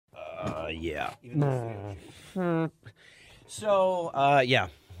Yeah. So,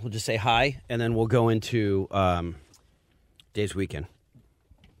 we'll just say hi, and then we'll go into Dave's Weekend.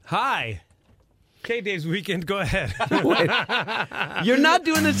 Hi. Okay, Dave's Weekend, go ahead. You're not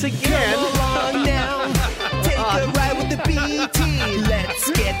doing this again. Come along now, take a ride with the B-Team.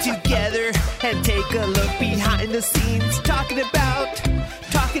 Let's get together and take a look behind the scenes. Talking about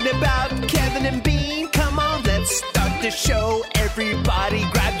Kevin and Bean. Come on, let's start the show. Everybody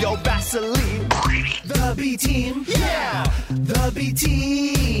grab your Vaseline. The B-Team, yeah, the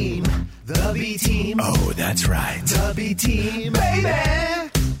B-Team. The B-Team. Oh, that's right. The B-Team, baby.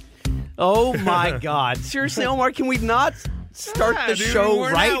 Oh, my God. Seriously, Omar, can we not start the show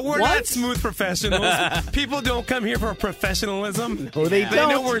we're right not smooth professionals. People don't come here for professionalism. No, they don't. They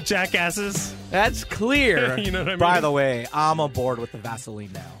know we're jackasses. That's clear. You know what I mean? By the way, I'm aboard with the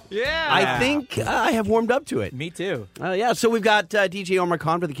Vaseline now. Yeah. I think I have warmed up to it. Me too. So we've got DJ Omar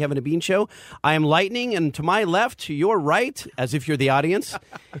Khan for the Kevin and Bean Show. I am Lightning, and to my left, to your right, as if you're the audience,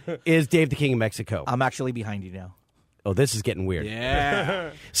 is Dave the King of Mexico. I'm actually behind you now. Oh, this is getting weird.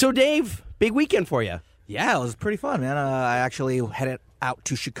 Yeah. So, Dave, big weekend for you. Yeah, it was pretty fun, man. I actually headed out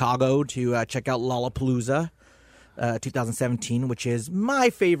to Chicago to check out Lollapalooza 2017, which is my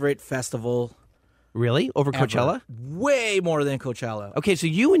favorite festival. Really? Over ever. Coachella? Way more than Coachella. Okay, so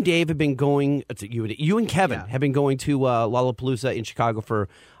you and Dave have been going, you and Kevin have been going to Lollapalooza in Chicago for,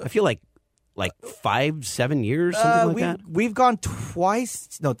 I feel like 5-7 years, something like that? We've gone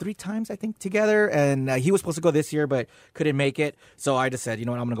 3 times, I think, together. And he was supposed to go this year, but couldn't make it. So I just said, you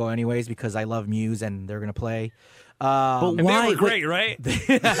know what, I'm going to go anyways because I love Muse and they're going to play. But and why? they were great, right?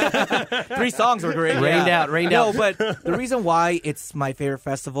 3 songs were great. Rained out. No, but the reason why it's my favorite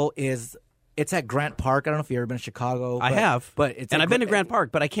festival is it's at Grant Park. I don't know if you've ever been to Chicago. I have. But I've been to Grant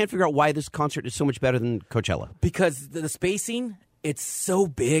Park, but I can't figure out why this concert is so much better than Coachella. Because the spacing, it's so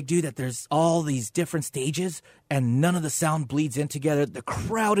big, dude, that there's all these different stages and none of the sound bleeds in together. The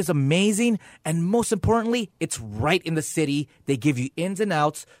crowd is amazing. And most importantly, it's right in the city. They give you ins and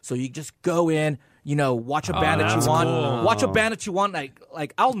outs. So you just go in, watch a band that you want. Cool. Watch a band that you want.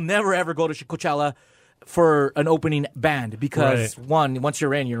 Like I'll never, ever go to Coachella for an opening band because once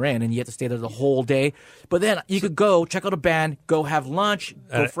you're in and you have to stay there the whole day. But then you could go check out a band, go have lunch,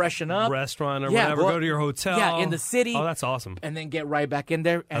 go freshen up, restaurant or whatever, go to your hotel. Yeah, in the city. Oh, that's awesome. And then get right back in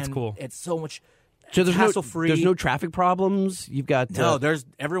there. And that's cool. It's so much So hassle-free. There's no traffic problems. You've got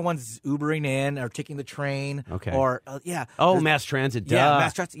everyone's Ubering in or taking the train. Okay. Or mass transit. Duh. Yeah,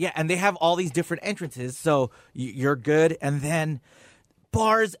 mass transit. Yeah, and they have all these different entrances, so you're good. And then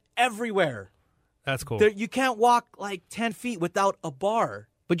bars everywhere. That's cool. You can't walk like 10 feet without a bar.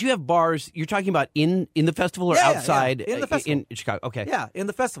 But you have bars. You're talking about in the festival or outside? In the festival. In Chicago. Okay. Yeah, in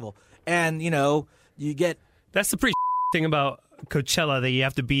the festival. And, you get... That's the pretty thing about Coachella, that you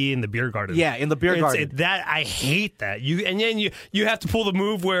have to be in the beer garden. Yeah, in the beer garden. I hate that. You have to pull the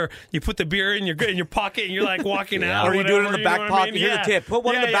move where you put the beer in your pocket and you're like walking out. Or you do it in the back pocket. Here's the tip. Put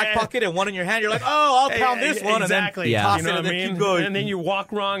one in the back pocket and one in your hand. You're like, oh, I'll pound this one. Exactly. And then toss you know it what and I then mean? keep going. And then you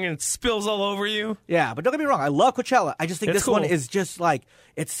walk wrong and it spills all over you. Yeah, but don't get me wrong. I love Coachella. I just think this one cool. is just like,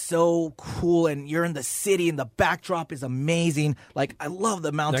 it's so cool, and you're in the city, and the backdrop is amazing. Like, I love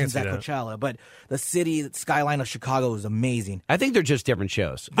the mountains at Coachella, but the city, the skyline of Chicago is amazing. I think they're just different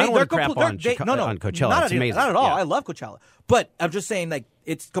shows. I don't want to crap on Coachella. It's amazing. Not at all. Yeah. I love Coachella. But I'm just saying, like,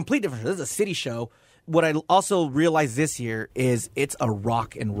 it's completely different. This is a city show. What I also realized this year is it's a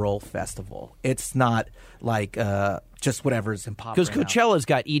rock and roll festival. It's not like just whatever's in pop. Because Coachella's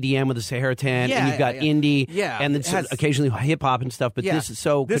got EDM with the Sahara Tent, and you've got indie, and then occasionally hip hop and stuff. But this is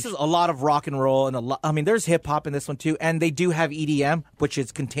This is a lot of rock and roll, and there's hip hop in this one too. And they do have EDM, which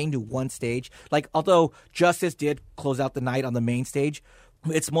is contained to one stage. Like, although Justice did close out the night on the main stage,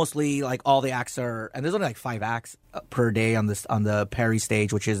 it's mostly like all the acts are, and there's only like 5 acts per day on the Perry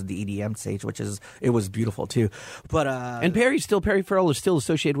stage, which is the EDM stage, it was beautiful too. But and Perry Farrell is still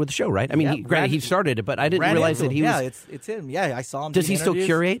associated with the show, right? I mean, granted, he started it, but I didn't realize that he was. Yeah, it's him. Yeah, I saw him. Does he still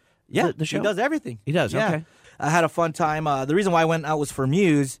curate? Yeah, the show. He does everything. He does. Yeah. Okay. I had a fun time. The reason why I went out was for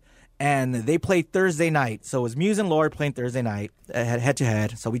Muse, and they played Thursday night. So it was Muse and Lorde playing Thursday night, head to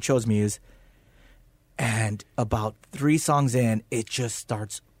head. So we chose Muse. And about 3 songs in, it just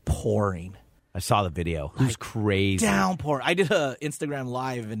starts pouring. I saw the video. It was crazy. Downpour. I did an Instagram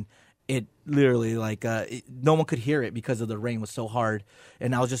live, and it literally, no one could hear it because of the rain was so hard.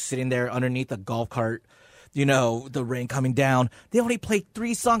 And I was just sitting there underneath a golf cart, the rain coming down. They only played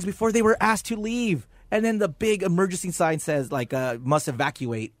 3 songs before they were asked to leave. And then the big emergency sign says, must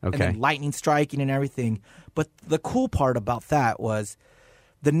evacuate. Okay. And then lightning striking and everything. But the cool part about that was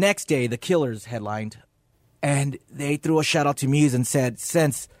the next day, the Killers headlined. And they threw a shout out to Muse and said,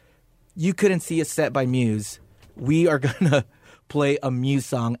 since you couldn't see a set by Muse, we are gonna play a Muse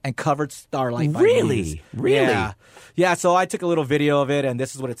song and covered Starlight by Muse. Really? Yeah, so I took a little video of it, and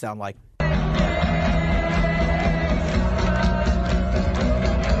this is what it sounded like.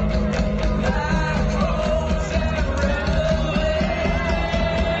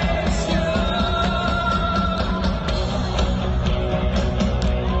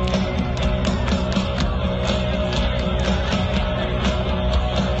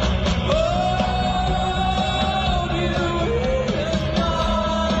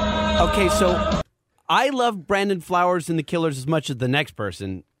 Okay, so I love Brandon Flowers and the Killers as much as the next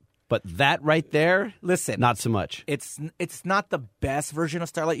person, but that right there, Listen, not so much. It's not the best version of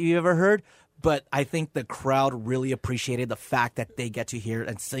Starlight you ever heard, but I think the crowd really appreciated the fact that they get to hear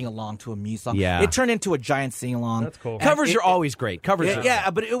and sing along to a Muse song. Yeah. It turned into a giant sing-along. That's cool. And Covers are always great. Covers are Yeah,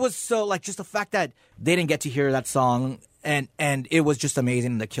 but it was so, like, just the fact that they didn't get to hear that song, and it was just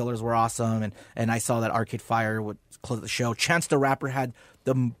amazing. The Killers were awesome, and I saw that Arcade Fire would close the show. Chance the Rapper had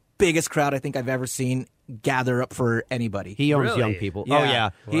the biggest crowd I think I've ever seen gather up for anybody. He owns Really? young people. Yeah. Oh, yeah.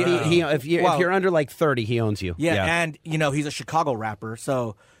 Wow. He, if you're under like 30, he owns you. Yeah, and, he's a Chicago rapper,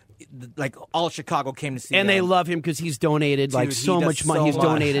 so, like, all of Chicago came to see And him. they love him because he's donated like Dude, so he does much money. so He's much.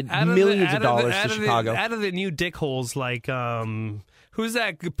 donated millions of dollars to Chicago. Out of the new dickholes, like, who's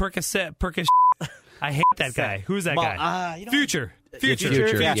that? Percocet. I hate that guy. Who's that guy? Future. Future,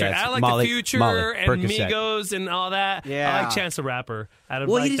 yes. I like Molly- the Future Molly, and Percocet. Migos and all that. Yeah. I like Chance the Rapper. Out of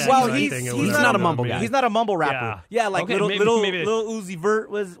Well, like he's- that well, kind of he's thing or not whatever. a mumble guy. He's not a mumble rapper. Yeah, like Okay, little maybe- Uzi Vert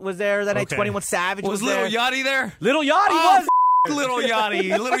was there that night. Okay. 21 Savage was Was Lil there. Yachty there? Little Yachty Oh, was. Little Yachty.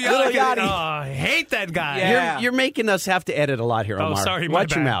 Little Lil Yachty. Oh, I hate that guy. Yeah. You're making us have to edit a lot here, Omar. Oh, sorry. my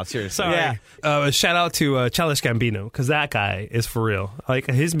Watch your bad. mouth, seriously. Sorry. Yeah. Shout out to Childish Gambino, because that guy is for real. Like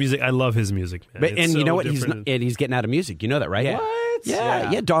his music, I love his music, man. But, It's and you so know what? different. He's getting out of music. You know that, right? Yeah. What?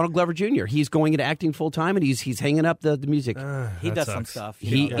 Yeah. Donald Glover Jr. He's going into acting full time, and he's hanging up the music. He That does some sucks. stuff.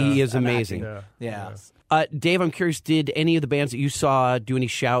 He is amazing. Yeah. Dave, I'm curious, did any of the bands that you saw do any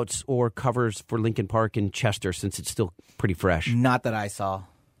shouts or covers for Linkin Park and Chester, since it's still pretty fresh? Not that I saw.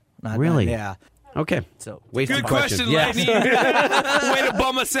 Not Really? Yeah. Okay. So Wasted Good question, Yeah. Lightning. Way to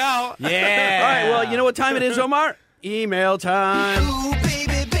bum us out. Yeah. All right, well, you know what time it is, Omar? Email time. Ooh,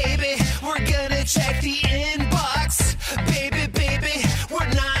 baby, we're gonna check the inbox. Baby, we're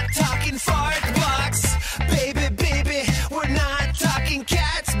not talking fart box. Baby, we're not talking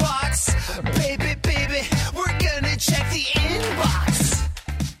cat's box. Baby, we're gonna check the inbox.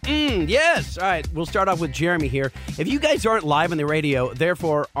 Yes. All right, we'll start off with Jeremy here. If you guys aren't live on the radio,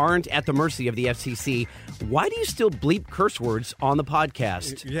 therefore aren't at the mercy of the FCC, why do you still bleep curse words on the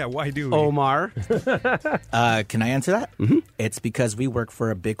podcast? Yeah, why do we? Omar. Can I answer that? Mm-hmm. It's because we work for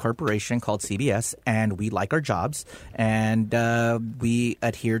a big corporation called CBS, and we like our jobs, and we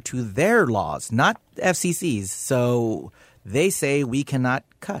adhere to their laws, not FCC's. So they say we cannot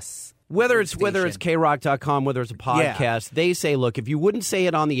cuss. Whether it's KRock.com, whether it's a podcast, they say, look, if you wouldn't say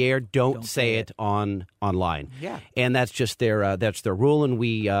it on the air, don't say it online. Yeah. And that's just their rule, and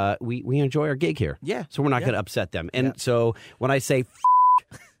we enjoy our gig here. Yeah. So we're not Yeah. going to upset them. And so when I say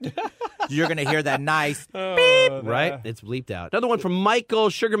You're going to hear that nice beep, right? It's bleeped out. Another one from Michael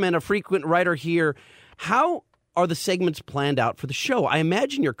Sugarman, a frequent writer here. How are the segments planned out for the show? I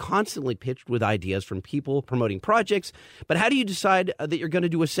imagine you're constantly pitched with ideas from people promoting projects, but how do you decide that you're going to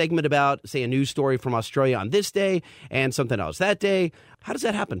do a segment about, say, a news story from Australia on this day and something else that day? How does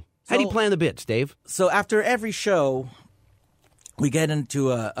that happen? How do you plan the bits, Dave? So after every show, we get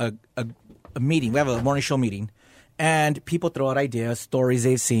into a meeting. We have a morning show meeting, and people throw out ideas, stories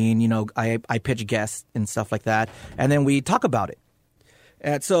they've seen. I pitch guests and stuff like that, and then we talk about it.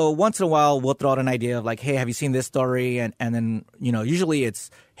 And so once in a while, we'll throw out an idea of like, hey, have you seen this story? And then, usually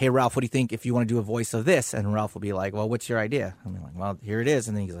it's, hey, Ralph, what do you think if you want to do a voice of this? And Ralph will be like, well, what's your idea? I'm like, well, here it is.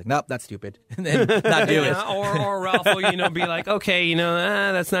 And then he's like, nope, that's stupid. And then not do it. Or Ralph will, be like, okay,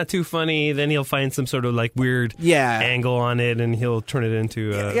 that's not too funny. Then he'll find some sort of like weird angle on it, and he'll turn it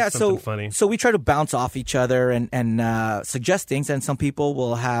into something funny. So we try to bounce off each other and suggest things, and some people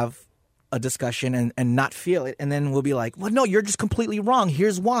will have a discussion and not feel it, and then we'll be like, well, no, you're just completely wrong,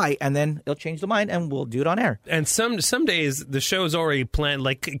 here's why, and then it'll change the mind and we'll do it on air. And some days the show is already planned.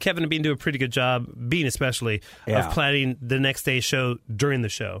 Like Kevin and Bean do a pretty good job, Bean especially, of planning the next day's show during the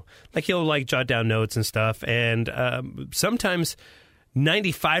show. Like he'll like jot down notes and stuff, and sometimes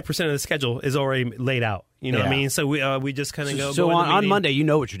 95% of the schedule is already laid out. You know what I mean? So we just kind of go. So go on Monday, you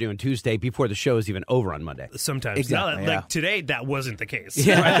know what you're doing Tuesday before the show is even over on Monday. Sometimes. Exactly, Like today, that wasn't the case.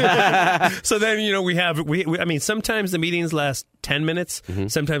 Yeah. So then, I mean, sometimes the meetings last 10 minutes.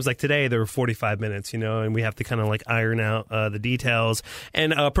 Sometimes, like today, there were 45 minutes, and we have to kind of like iron out the details.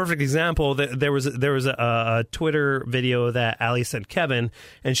 And a perfect example, there was a Twitter video that Allie sent Kevin,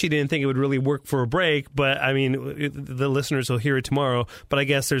 and she didn't think it would really work for a break. But, I mean, the listeners will hear it tomorrow. But I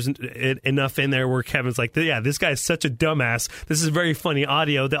guess there's enough in there where Kevin's like, yeah, this guy's such a dumbass. This is very funny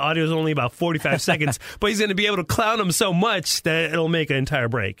audio. The audio is only about 45 seconds, but he's going to be able to clown him so much that it'll make an entire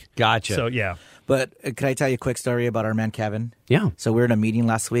break. Gotcha. So, yeah. But can I tell you a quick story about our man Kevin? Yeah. So we were in a meeting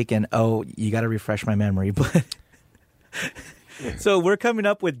last week, and you got to refresh my memory, but so we're coming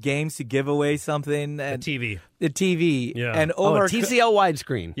up with games to give away something. And The TV. Yeah. And Omar, TCL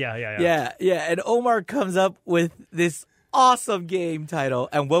widescreen. Yeah. And Omar comes up with this awesome game title.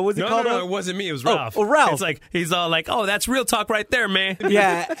 And what was it called? No, it wasn't me. It was Ralph. Oh, Ralph. It's like, he's all like, oh, that's real talk right there, man.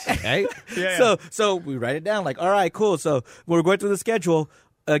 Yeah. Hey? Yeah. So we write it down like, all right, cool. So we're going through the schedule.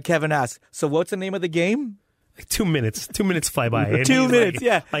 Kevin asks, so what's the name of the game? Like 2 minutes. 2 minutes fly by. And 2 he's minutes, like,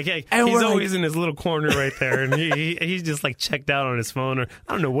 yeah. Like, hey, And he's we're always in his little corner right there, and he's just like checked out on his phone, or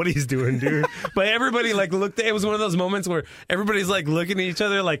I don't know what he's doing, dude. But everybody like looked. It was one of those moments where everybody's like looking at each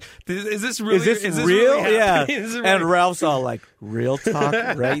other, like, is this really? Is this real? Really Yeah. happening? Is it And really- Ralph's all like, real talk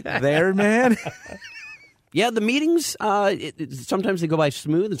right there, man. Yeah, the meetings, sometimes they go by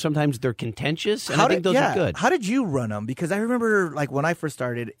smooth and sometimes they're contentious, and I think those are good. How did you run them? Because I remember, like, when I first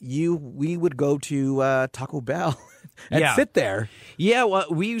started, we would go to Taco Bell and sit there. Yeah, well,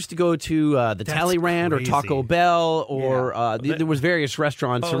 we used to go to the Tallyrand or Taco crazy. Bell, or there was various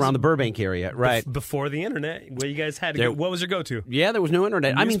restaurants around the Burbank area, right? Before the internet, where you guys had to go. What was your go-to? Yeah, there was no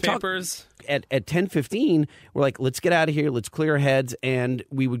internet. Newspapers. At 10:15, we're like, let's get out of here, let's clear our heads, and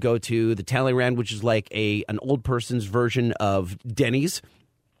we would go to the Tallyrand, which is like an old person's version of Denny's.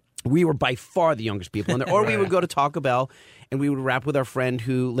 We were by far the youngest people in there. Or we would go to Taco Bell, and we would rap with our friend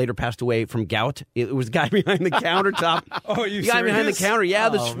who later passed away from gout. It was a guy behind the countertop. Oh, you the guy behind the serious? counter, yeah,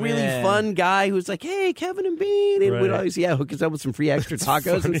 this Oh, really man. fun guy who was like, hey, Kevin and Bean. And we'd Right. always, hook us up with some free extra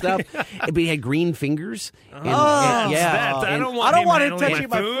tacos and stuff. But he had green fingers. And, I and- don't want him touching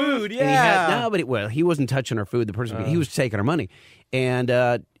my food. and he had, he wasn't touching our food. The person, he was taking our money, and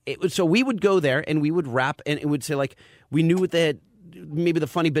so we would go there and we would rap, and it would say like we knew what maybe the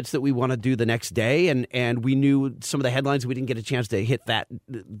funny bits that we want to do the next day, and we knew some of the headlines. We didn't get a chance to hit that,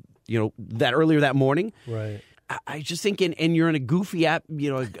 that earlier that morning. Right. I just think, and you're in a goofy a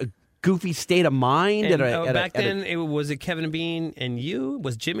goofy state of mind. And, back then, was it Kevin and Bean and you?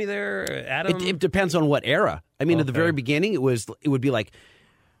 Was Jimmy there? Adam? It depends on what era. I mean, at the very beginning, it would be like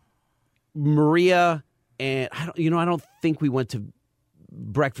Maria, and I don't think we went to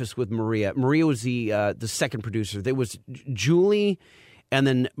breakfast with Maria. Maria was the second producer. There was Julie, and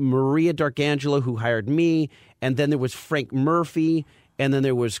then Maria D'Arcangelo, who hired me, and then there was Frank Murphy, and then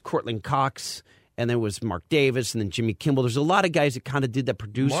there was Cortland Cox, and there was Mark Davis, and then Jimmy Kimmel. There's a lot of guys that kind of did that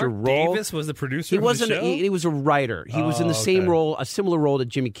producer Mark role. Davis was the producer. He of wasn't. the show? He was a writer. He was in the same role, a similar role to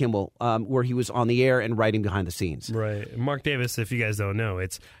Jimmy Kimmel, where he was on the air and writing behind the scenes. Right. Mark Davis, if you guys don't know,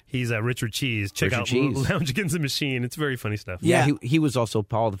 he's Richard Cheese. Check Richard out Cheese. Lounge Against the Machine. It's very funny stuff. Yeah, he was also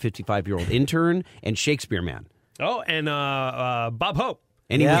Paul, the 55-year-old intern, and Shakespeare Man. Oh, and Bob Hope.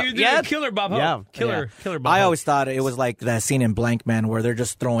 And he was, You did killer Bob Hope. Yeah. Killer Bob I Hope. always thought it was like that scene in Blank Man where they're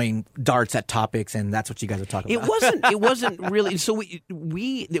just throwing darts at topics, and that's what you guys are talking about. It wasn't really. So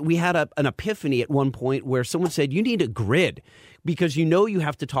we had an epiphany at one point where someone said, you need a grid because you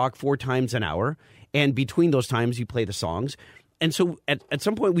have to talk 4 times an hour, and between those times you play the songs. And so at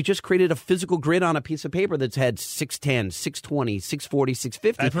some point we just created a physical grid on a piece of paper that's had 610, 620, 640,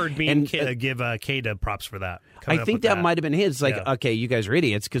 650. I've heard Bean give K-Dub props for that. I think that might have been his. Like, Yeah. okay, you guys are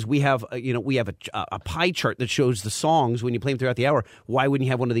idiots because we have a pie chart that shows the songs when you play them throughout the hour. Why wouldn't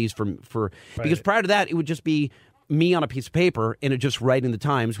you have one of these for because prior to that it would just be me on a piece of paper and it just writing the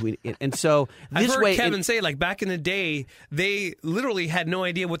times. And so this I've heard way, Kevin say, like, back in the day, they literally had no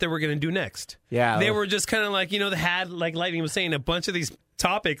idea what they were going to do next. Yeah. They were just kind of like, they had, like Lightning was saying, a bunch of these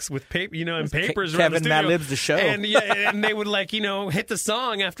topics with paper, and papers around the Kevin studio. Mad-Libs the show. And, and they would, like, hit the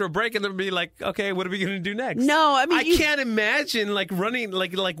song after a break and they'd be like, okay, what are we going to do next? No, I mean, I can't imagine, like, running,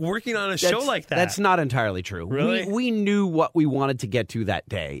 like working on a show like that. That's not entirely true. Really? We knew what we wanted to get to that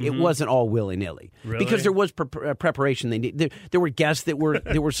day. It wasn't all willy-nilly. Really? Because there was preparation. There were guests that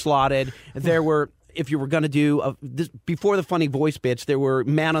were slotted. There were... If you were going to do before the funny voice bits, there were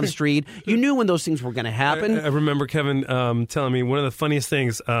man on the street. You knew when those things were going to happen. I remember Kevin telling me one of the funniest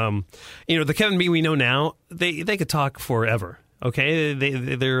things. The Kevin B we know now, they could talk forever. Okay,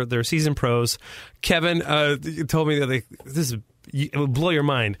 they're seasoned pros. Kevin told me that it would blow your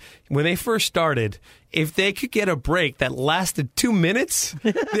mind. When they first started, if they could get a break that lasted 2 minutes,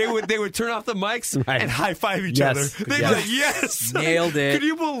 they would turn off the mics and high five each other. They'd be like, "Yes, nailed it." Could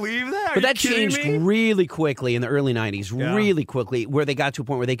you believe that? But that changed really quickly in the early 90s, really quickly, where they got to a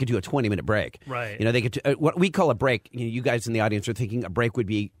point where they could do a 20-minute break. Right. You know, they could what we call a break. You guys in the audience are thinking a break would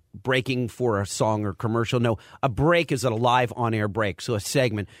be breaking for a song or commercial. No, a break is a live on-air break, so a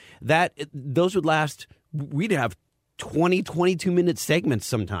segment. Those would last, we'd have 20, 22-minute segments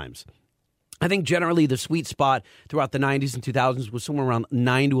sometimes. I think generally the sweet spot throughout the 90s and 2000s was somewhere around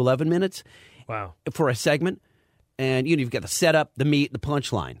 9 to 11 minutes. Wow. For a segment. And you've got the setup, the meat, the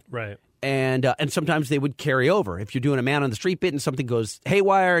punchline. Right. And sometimes they would carry over. If you're doing a man on the street bit and something goes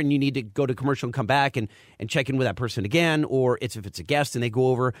haywire and you need to go to commercial and come back and check in with that person again, or if it's a guest and they go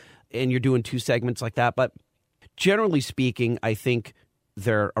over and you're doing 2 segments like that. But generally speaking, I think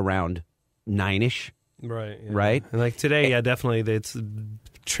they're around 9-ish. Right. Yeah. Right? And like today, definitely it's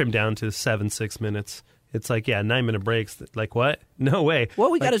trimmed down to 7-6 minutes. It's like, 9-minute breaks. Like, what? No way. Well,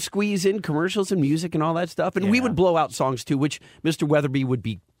 we got to squeeze in commercials and music and all that stuff. And we would blow out songs, too, which Mr. Weatherby would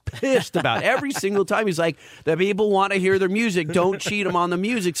be pissed about every single time. He's like, the people want to hear their music. Don't cheat them on the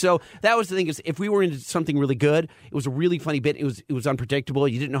music. So that was the thing, is if we were into something really good, it was a really funny bit. It was unpredictable.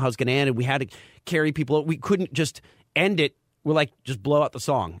 You didn't know how it was going to end, and we had to carry people. We couldn't just end it. We're like, just blow out the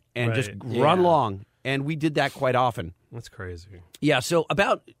song and just run long. And we did that quite often. That's crazy. Yeah, so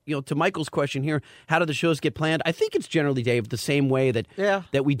about, to Michael's question here, how do the shows get planned? I think it's generally, Dave, the same way that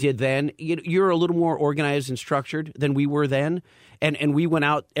we did then. You're a little more organized and structured than we were then. And we went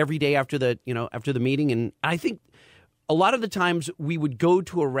out every day after the meeting. And I think a lot of the times we would go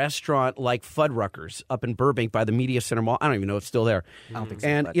to a restaurant like Fuddruckers up in Burbank by the Media Center Mall. I don't even know if it's still there. I don't think so.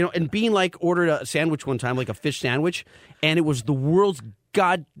 And, and Bean ordered a sandwich one time, like a fish sandwich, and it was the world's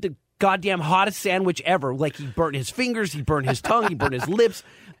goddamn hottest sandwich ever. Like, he burnt his fingers, he burnt his tongue, he burnt his lips.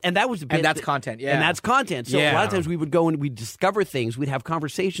 And that was a bit, and that's content, yeah. And that's content. So a lot of times we would go and we'd discover things. We'd have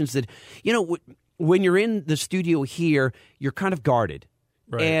conversations that, when you're in the studio here, you're kind of guarded.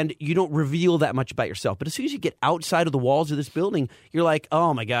 Right. And you don't reveal that much about yourself. But as soon as you get outside of the walls of this building, you're like,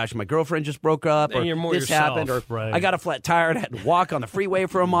 oh my gosh, my girlfriend just broke up, or you're more this yourself, happened, or right. I got a flat tire and had to walk on the freeway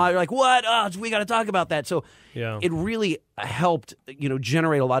for a mile. You're like, what? Oh, we got to talk about that. So it really helped,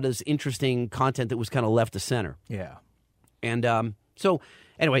 generate a lot of this interesting content that was kind of left to center. Yeah. And so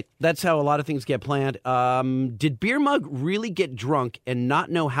anyway, that's how a lot of things get planned. Did Beer Mug really get drunk and not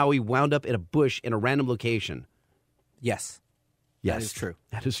know how he wound up in a bush in a random location? Yes. Yes. That is true.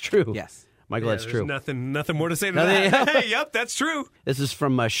 That is true. Yes. Michael, that's true. Nothing more to say to that. Hey, yep, that's true. This is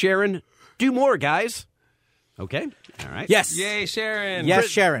from Sharon. Do more, guys. Okay. All right. Yes. Yay, Sharon. Yes,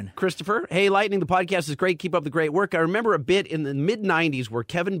 Sharon. Christopher. Hey, Lightning, the podcast is great. Keep up the great work. I remember a bit in the mid-'90s where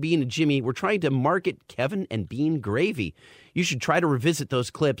Kevin, Bean, and Jimmy were trying to market Kevin and Bean gravy. You should try to revisit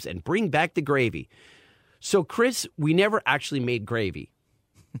those clips and bring back the gravy. So, Chris, we never actually made gravy.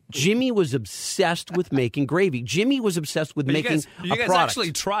 Jimmy was obsessed with making gravy. Jimmy was obsessed with making a product. You guys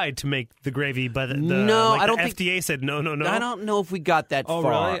actually tried to make the gravy, but no, I don't the think FDA said no. I don't know if we got that far.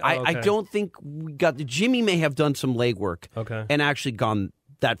 Really? Oh, okay. I don't think we got. Jimmy may have done some legwork, and actually gone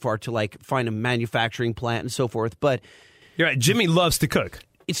that far to find a manufacturing plant and so forth. But you're right. Jimmy loves to cook.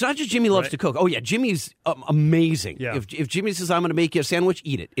 It's not just Jimmy loves to cook. Oh yeah, Jimmy's amazing. Yeah. If Jimmy says I'm going to make you a sandwich,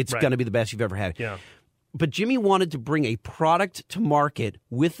 eat it. It's going to be the best you've ever had. Yeah. But Jimmy wanted to bring a product to market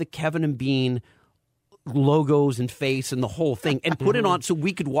with the Kevin and Bean logos and face and the whole thing, and put it on so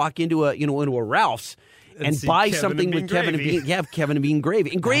we could walk into a Ralph's and buy Kevin something with Kevin and Bean. Yeah, Kevin and Bean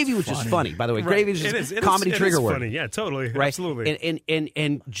gravy. And gravy was just funny, by the way. Right. Gravy is just comedy trigger word. Funny. Yeah, totally. Right? Absolutely.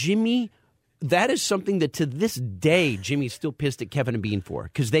 And Jimmy, that is something that to this day Jimmy's still pissed at Kevin and Bean for,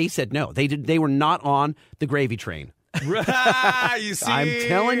 because they said no. They were not on the gravy train. You see? I'm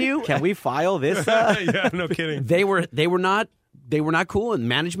telling you. Can we file this? Yeah, no kidding. They were not cool, and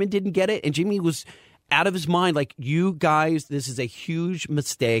management didn't get it, and Jimmy was out of his mind. Like, you guys, this is a huge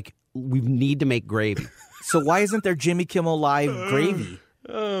mistake. We need to make gravy. So why isn't there Jimmy Kimmel Live gravy?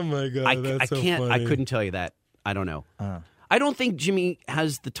 Oh my God, that's so funny. I couldn't tell you that. I don't know. I don't think Jimmy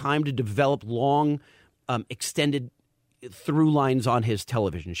has the time to develop long, extended through lines on his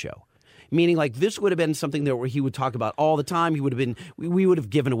television show. Meaning, this would have been something where he would talk about all the time. We would have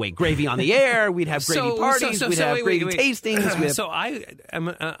given away gravy on the air. We'd have gravy parties. We'd have gravy tastings. So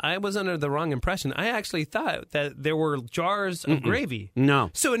I was under the wrong impression. I actually thought that there were jars of gravy. No.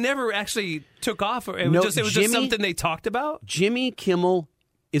 So it never actually took off. It was just something they talked about? Jimmy Kimmel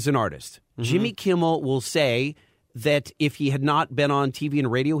is an artist. Mm-hmm. Jimmy Kimmel will say, that if he had not been on TV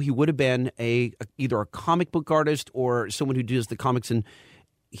and radio, he would have been either a comic book artist or someone who does the comics. And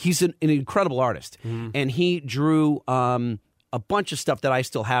he's an incredible artist. And he drew a bunch of stuff that I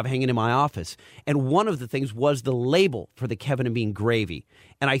still have hanging in my office. And one of the things was the label for the Kevin and Bean gravy.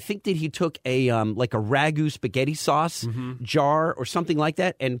 And I think that he took a like a ragu spaghetti sauce jar or something like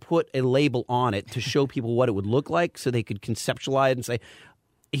that and put a label on it to show people what it would look like so they could conceptualize and say,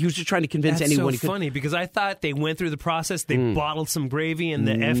 he was just trying to convince anyone. That's so funny because I thought they went through the process, they bottled some gravy, and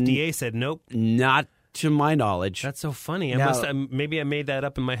the FDA said nope. Not to my knowledge. That's so funny. Now, maybe I made that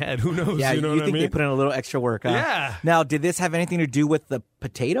up in my head. Who knows? Yeah, you know you what think I mean? they put in a little extra work, huh? Yeah. Now, did this have anything to do with the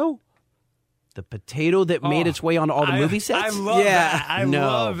potato? The potato that made its way onto all the movie sets? I love that. I No.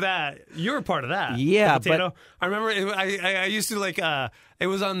 love that. You were part of that. Yeah, the potato. I remember I used to it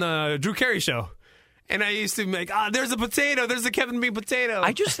was on the Drew Carey show. And I used to make, there's a potato. There's a Kevin Bean potato.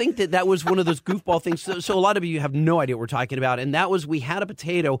 I just think that was one of those goofball things. So a lot of you have no idea what we're talking about. And that was, we had a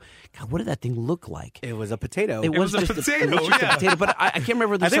potato. God, what did that thing look like? It was a potato. It was just a potato. But I can't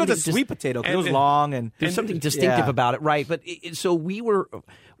remember. I think it was a sweet potato because it was long. And there's something distinctive about it, right? But so we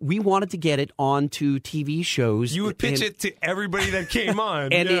wanted to get it onto TV shows. You would pitch it to everybody that came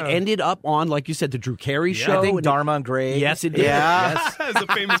on. And it ended up on, like you said, the Drew Carey show. I think Dharma and Greg. Yes, it did. Yeah. Yes. It's a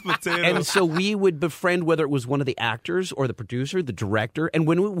famous potato. And so we would befriend whether it was one of the actors or the producer, the director. And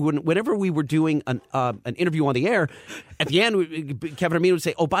whenever we were doing an interview on the air, at the end, Kevin or me would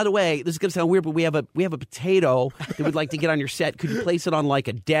say, "Oh, by the way, this is going to sound weird, but we have a potato that we'd like to get on your set. Could you place it on like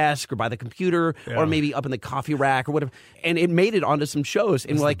a desk or by the computer or maybe up in the coffee rack or whatever?" And it made it onto some shows.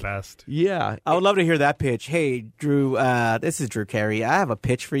 And That's like, the best. Yeah, I would love to hear that pitch. Hey, Drew, this is Drew Carey. I have a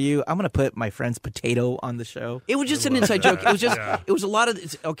pitch for you. I'm going to put my friend's potato on the show. it was just an inside joke. It was just, it was a lot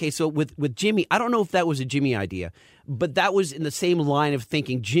of, okay, so with Jimmy, I don't know if that was a Jimmy idea, but that was in the same line of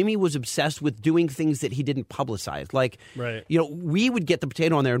thinking. Jimmy was obsessed with doing things that he didn't publicize. Like, Right. We would get the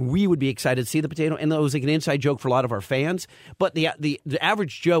potato on there and we would be excited to see the potato. And that was like an inside joke for a lot of our fans. But the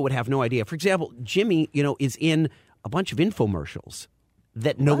average Joe would have no idea. For example, Jimmy, is in a bunch of infomercials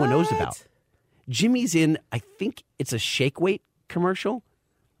that no one knows about. Jimmy's in, I think it's a Shake Weight commercial.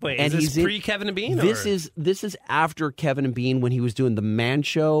 Wait, and is this pre-Kevin and Bean? This is after Kevin and Bean when he was doing The Man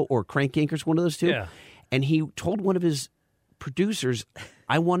Show or Crank Yankers, one of those two. Yeah. And he told one of his producers,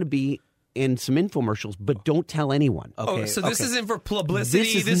 "I want to be in some infomercials, but don't tell anyone." Okay, so this isn't for publicity.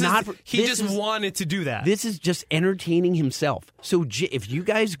 He just wanted to do that. This is just entertaining himself. So if you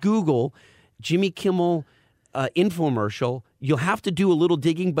guys Google Jimmy Kimmel infomercial, you'll have to do a little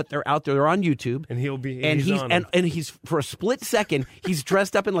digging, but they're out there. They're on YouTube, And he'll be- and he's on them. and he's for a split second he's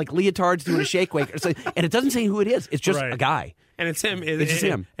dressed up in like leotards doing a shake weight, and it doesn't say who it is. It's just Right. a guy. And it's him. It's just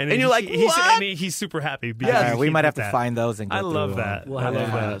him. And you're like, what? He's super happy. Yeah, because we he might did have to that. find those and go I love through that. We'll I have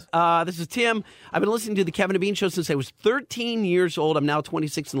love that. that. This is Tim. I've been listening to the Kevin and Bean Show since I was 13 years old. I'm now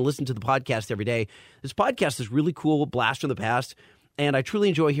 26 and listen to the podcast every day. This podcast is really cool, blast from the past, and I truly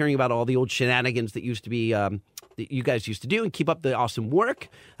enjoy hearing about all the old shenanigans that used to be that you guys used to do, and keep up the awesome work.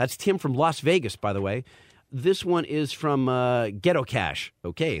 That's Tim from Las Vegas, by the way. This one is from Ghetto Cash.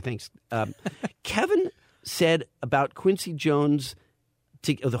 Okay, thanks. Kevin said about Quincy Jones.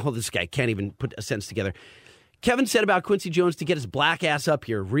 This guy can't even put a sentence together. Kevin said about Quincy Jones to get his black ass up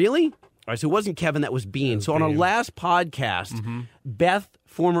here. Really? All right, so it wasn't Kevin, that was Bean. So on our last podcast, Beth,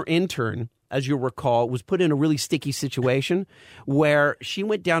 former intern, as you'll recall, was put in a really sticky situation where she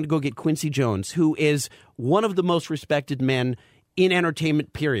went down to go get Quincy Jones, who is one of the most respected men in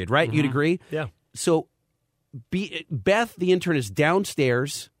entertainment, period, right? You'd agree? Yeah. So Beth, the intern, is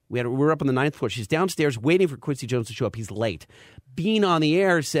downstairs. We're up on the 9th floor. She's downstairs waiting for Quincy Jones to show up. He's late. Bean on the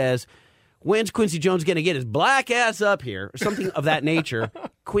air says, "When's Quincy Jones going to get his black ass up here?" Or something of that nature.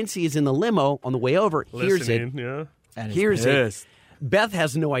 Quincy is in the limo on the way over. Hears it. Listening, yeah. And Hears it. pissed. Beth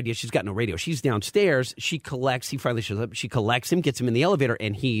has no idea. She's got no radio. She's downstairs. She collects. He finally shows up. She collects him, gets him in the elevator,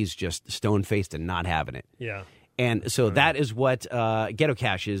 and he's just stone-faced and not having it. Yeah. And so that is what Ghetto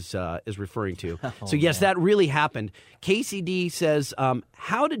Cash is referring to. So, yes, that really happened. KCD says,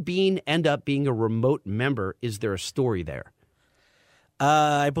 how did Bean end up being a remote member? Is there a story there?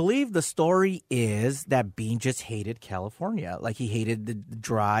 I believe the story is that Bean just hated California. Like, he hated the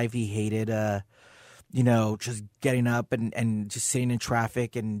drive. He hated, just getting up and just sitting in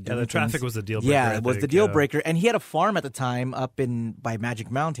traffic and doing the traffic things. was the deal breaker. Yeah, I it was the think, deal yeah. breaker. And he had a farm at the time up by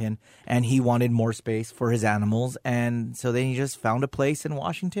Magic Mountain, and he wanted more space for his animals. And so then he just found a place in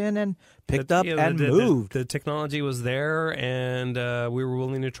Washington and picked up and moved. The technology was there, and we were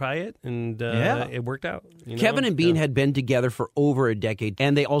willing to try it, and it worked out. Kevin and Bean had been together for over a decade,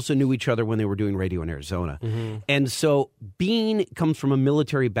 and they also knew each other when they were doing radio in Arizona. And so Bean comes from a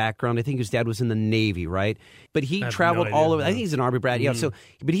military background. I think his dad was in the Navy. Navy, right? But he I have traveled no all idea. over. I think he's an Army brat. Yeah. So,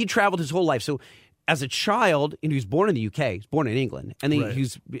 but he traveled his whole life. So, as a child, and he was born in the UK. He was born in England, and then he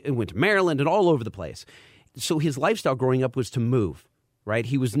went to Maryland and all over the place. So his lifestyle growing up was to move. Right,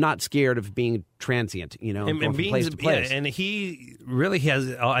 he was not scared of being transient, and going from place to place. Yeah, and he really has.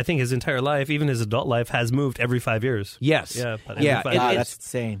 I think his entire life, even his adult life, has moved every 5 years. Yes, yeah. That's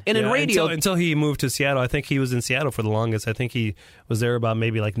insane. And in radio, until he moved to Seattle, I think he was in Seattle for the longest. I think he was there about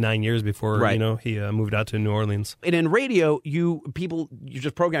maybe like 9 years before he moved out to New Orleans. And in radio, you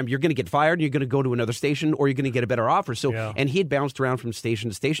just program. You're going to get fired, and you're going to go to another station, or you're going to get a better offer. So, and he had bounced around from station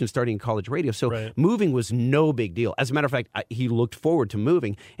to station, starting in college radio. So moving was no big deal. As a matter of fact, he looked forward to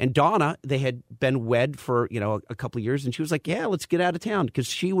moving. And Donna, they had been wed for a couple of years, and she was like, "Yeah, let's get out of town," because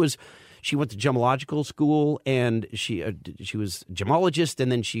she went to gemological school, and she was a gemologist,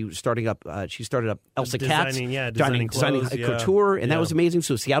 and then she started up Elsa Katz, designing couture, and that was amazing.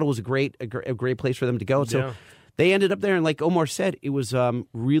 So Seattle was a great place for them to go. So they ended up there, and like Omar said, it was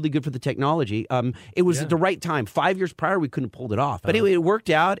really good for the technology. It was at the right time. 5 years prior, we couldn't have pulled it off, but anyway, it worked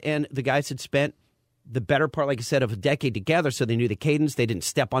out, and the guys had spent the better part, like I said, of a decade together, so they knew the cadence. They didn't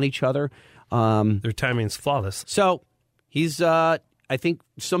step on each other. Their timing's flawless. So he's, I think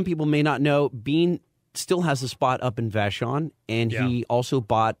some people may not know, Bean still has a spot up in Vashon, and he also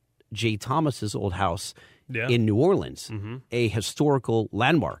bought Jay Thomas's old house in New Orleans, a historical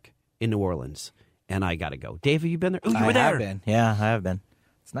landmark in New Orleans. And I got to go. Dave, have you been there? Oh, you were there. I have been. Yeah, I have been.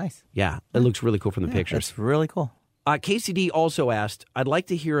 It's nice. Yeah, it looks really cool from the pictures. It's really cool. KCD also asked, I'd like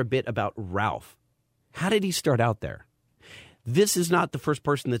to hear a bit about Ralph. How did he start out there? This is not the first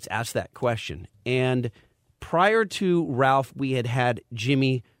person that's asked that question. And prior to Ralph, we had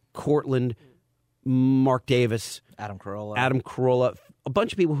Jimmy, Cortland, Mark Davis, Adam Carolla, a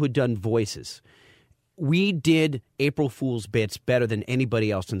bunch of people who had done voices. We did April Fools bits better than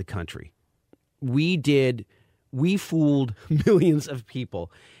anybody else in the country. We fooled millions of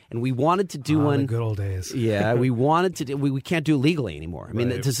people. And we wanted to do one. The good old days. Yeah, we wanted to do. We can't do it legally anymore. I mean,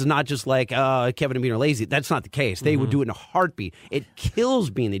 this is not just like Kevin and Bean are lazy. That's not the case. They would do it in a heartbeat. It kills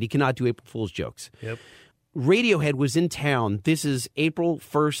Bean that he cannot do April Fool's jokes. Yep. Radiohead was in town. This is April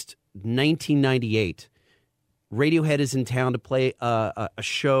 1st, 1998. Radiohead is in town to play a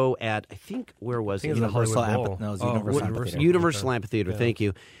show at, I think, where was it? Universal Amphitheater. Universal Amphitheater, thank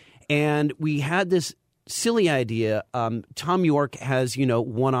you. And we had this silly idea. Tom York has,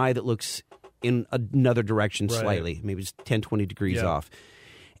 one eye that looks in another direction slightly. Maybe it's 10, 20 degrees off.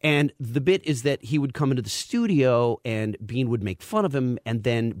 And the bit is that he would come into the studio and Bean would make fun of him, and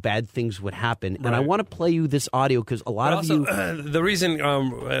then bad things would happen. And I want to play you this audio because a lot of you... the reason,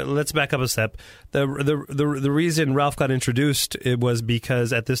 let's back up a step. The reason Ralph got introduced, it was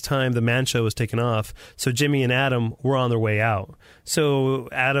because at this time the Man Show was taken off. So Jimmy and Adam were on their way out. So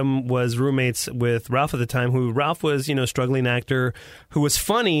Adam was roommates with Ralph at the time, who Ralph was, struggling actor who was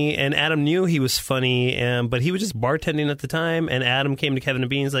funny, and Adam knew he was funny, but he was just bartending at the time, and Adam came to Kevin and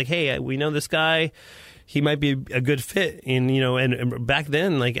Bean like, hey, we know this guy. He might be a good fit. And back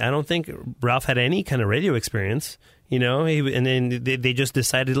then, I don't think Ralph had any kind of radio experience. And then they just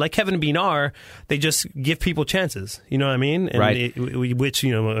decided, like Kevin and Bean are, they just give people chances. You know what I mean? And right.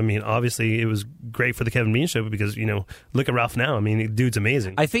 Obviously it was great for the Kevin and Bean show because, look at Ralph now. I mean, dude's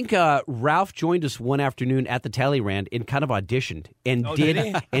amazing. I think Ralph joined us one afternoon at the Tallyrand and kind of auditioned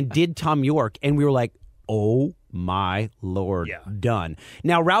and did Tom York, and we were like, oh my Lord, done.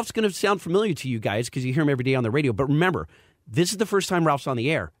 Now, Ralph's going to sound familiar to you guys because you hear him every day on the radio, but remember, this is the first time Ralph's on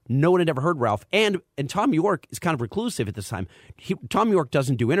the air. No one had ever heard Ralph, and Tom York is kind of reclusive at this time. Tom York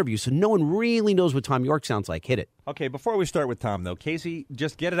doesn't do interviews, so no one really knows what Tom York sounds like. Hit it. Okay, before we start with Tom, though, Casey,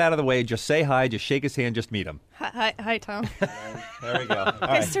 just get it out of the way. Just say hi. Just shake his hand. Just meet him. Hi, Tom. There we go. All right.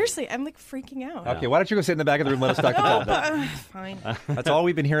 right. Seriously, I'm freaking out. Okay, why don't you go sit in the back of the room and let us talk to Tom? Fine. That's all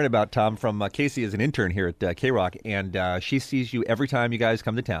we've been hearing about Tom from Casey as an intern here at K-Rock, and she sees you every time you guys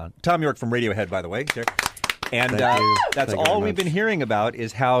come to town. Tom York from Radiohead, by the way. Sure. And that's all we've been hearing about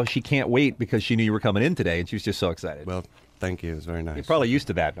is how she can't wait because she knew you were coming in today, and she was just so excited. Well, thank you. It was very nice. You're probably used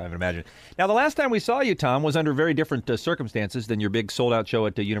to that, I would imagine. Now, the last time we saw you, Tom, was under very different circumstances than your big sold-out show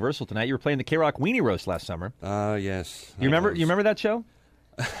at Universal tonight. You were playing the K-Rock Weenie Roast last summer. Yes. You remember that show?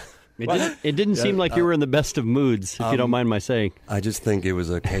 It didn't seem like you were in the best of moods, if you don't mind my saying. I just think it was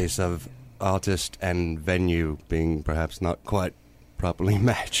a case of artist and venue being perhaps not quite properly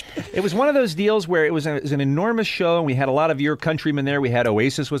matched. It was one of those deals where it was an enormous show, and we had a lot of your countrymen there. We had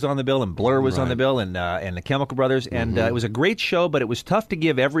Oasis was on the bill, and Blur was on the bill, and the Chemical Brothers, and it was a great show, but it was tough to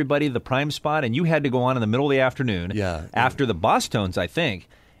give everybody the prime spot, and you had to go on in the middle of the afternoon after the Boss Tones, I think.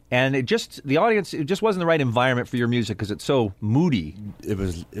 And the audience, it just wasn't the right environment for your music because it's so moody. It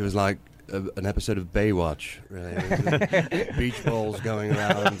was like an episode of Baywatch, really. Beach balls going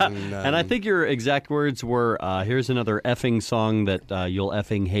around. And I think your exact words were, here's another effing song that you'll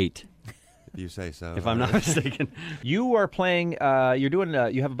effing hate. You say so. If I'm not mistaken. You are playing, you're doing,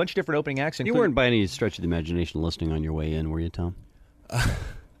 you have a bunch of different opening acts. You weren't by any stretch of the imagination listening on your way in, were you, Tom?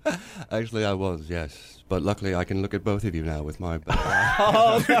 Actually, I was, yes. But luckily, I can look at both of you now with my...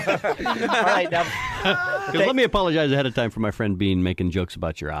 All right, now... Let me apologize ahead of time for my friend Bean making jokes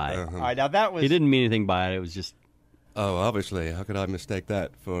about your eye. All right, now that was... He didn't mean anything by it. It was just... Oh, obviously. How could I mistake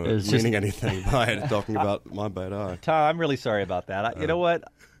that for It's meaning anything by it, talking about my bad eye? Tom, I'm really sorry about that. You know what?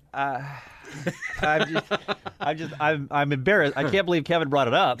 I'm embarrassed. I can't believe Kevin brought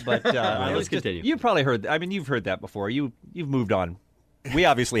it up, but let's continue. You probably heard. I mean, you've heard that before. You've moved on. We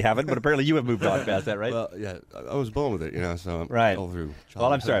obviously haven't, but apparently you have moved on past that, right? Well, yeah, I was born with it, so right. all through childhood.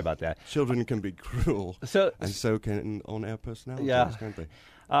 Well, I'm sorry about that. Children can be cruel, and so can on-air personalities, can't they?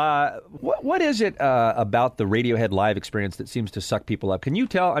 What is it about the Radiohead live experience that seems to suck people up? Can you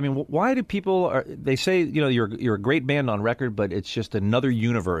tell? I mean, why do people? They say you're a great band on record, but it's just another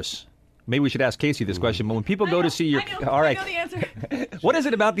universe. Maybe we should ask Casey this question. But when people go to see your, all right, I know the answer. What is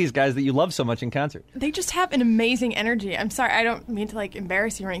it about these guys that you love so much in concert? They just have an amazing energy. I'm sorry, I don't mean to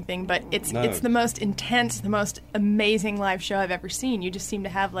embarrass you or anything, but it's the most intense, the most amazing live show I've ever seen. You just seem to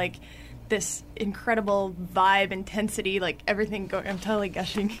have this incredible vibe, intensity, everything going. I'm totally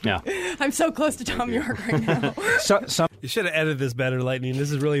gushing. Yeah. I'm so close to Tom York right now. You should have edited this better, Lightning.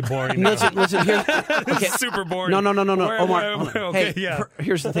 This is really boring. Listen. Here, This is super boring. No. Omar, okay, hey, yeah.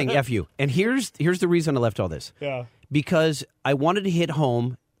 Here's the thing. F you. And here's the reason I left all this. Yeah. Because I wanted to hit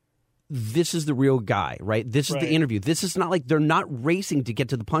home. This is the real guy, right? This is the interview. This is not they're not racing to get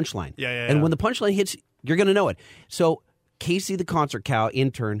to the punchline. Yeah. And when the punchline hits, you're going to know it. So Casey the concert cow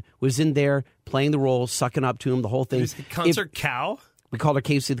intern was in there playing the role, sucking up to him, the whole thing. Concert cow? We called her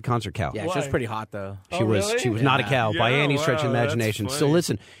Casey the concert cow. Yeah, she was pretty hot though. She was not a cow by any stretch of the imagination. So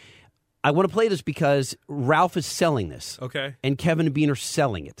listen, I want to play this because Ralph is selling this. Okay. And Kevin and Bean are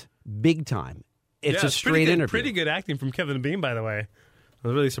selling it big time. It's a straight interview. Pretty good acting from Kevin and Bean, by the way. I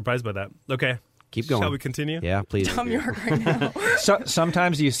was really surprised by that. Okay. Keep going. Shall we continue? Yeah, please. Tom York right now.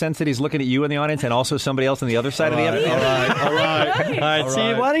 Sometimes you sense that he's looking at you in the audience and also somebody else on the other side of the audience. All right.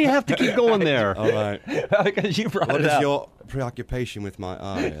 See, why do you have to keep going there? All right. Because you brought What it is up. your preoccupation with my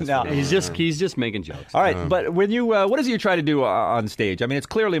eye? No, He's just making jokes. All right, but when you, what is it you try to do on stage? I mean, it's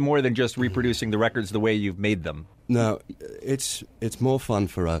clearly more than just reproducing the records the way you've made them. No, it's more fun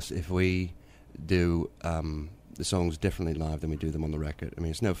for us if we do the songs differently live than we do them on the record. I mean,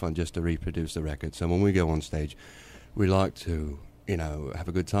 it's no fun just to reproduce the record. So when we go on stage, we like to, have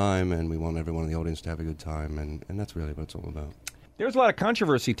a good time, and we want everyone in the audience to have a good time, and that's really what it's all about. There's a lot of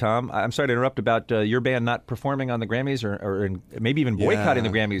controversy, Tom. I'm sorry to interrupt about your band not performing on the Grammys or maybe even boycotting the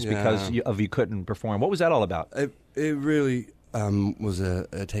Grammys because you couldn't perform. What was that all about? It really was a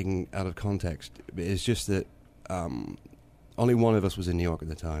taken out of context. It's just that only one of us was in New York at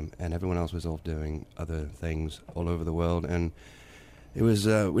the time, and everyone else was off doing other things all over the world. And it was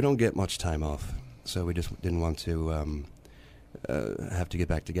we don't get much time off, so we just didn't want to have to get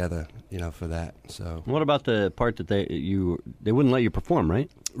back together, for that. So what about the part that they wouldn't let you perform, right?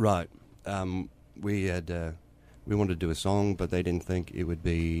 Right. We wanted to do a song, but they didn't think it would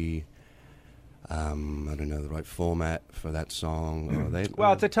be the right format for that song.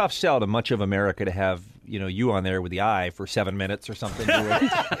 Or it's a tough sell to much of America to have you on there with the eye for 7 minutes or something.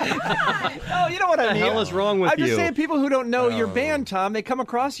 Oh, you know what I mean? What the hell is wrong with you? I'm just saying, people who don't know your band, Tom, they come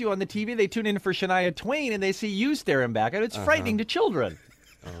across you on the TV, they tune in for Shania Twain, and they see you staring back, and it's frightening to children.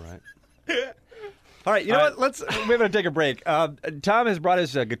 All right. All right, you know what? We're going to take a break. Tom has brought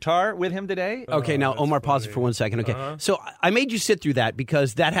his guitar with him today. Okay, now Omar, pause it for 1 second. Okay, so I made you sit through that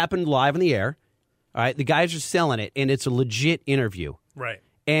because that happened live on the air. All right, the guys are selling it, and it's a legit interview. Right.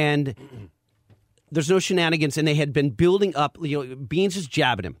 And there's no shenanigans, and they had been building up. Beans is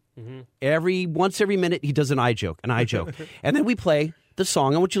jabbing him. Once every minute, he does an eye joke, and then we play the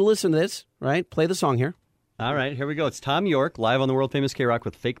song. I want you to listen to this. Right, play the song here. All right, here we go. It's Tom York live on the world famous K-Rock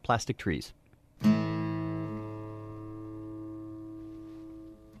with Fake Plastic Trees.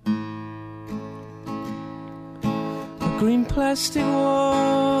 Green plastic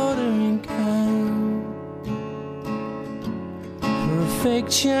watering can for a fake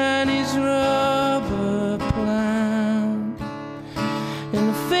Chinese rubber plant and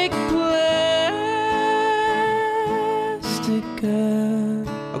a fake plastic girl.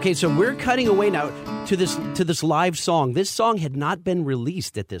 Okay, so we're cutting away now to this live song. This song had not been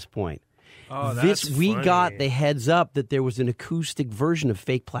released at this point. Oh, that's we funny. got the heads up that there was an acoustic version of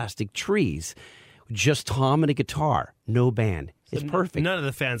Fake Plastic Trees. Just Tom and a guitar, no band. It's perfect. None of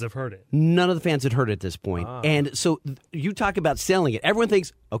the fans have heard it. None of the fans had heard it at this point. And so you talk about selling it. Everyone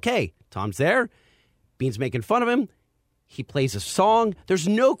thinks, okay, Tom's there. Bean's making fun of him. He plays a song. There's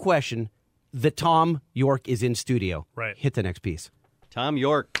no question that Tom York is in studio. Right. Hit the next piece. Tom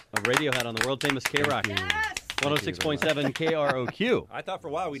York of Radiohead on the world-famous K-Rock. 106.7 KROQ. I thought for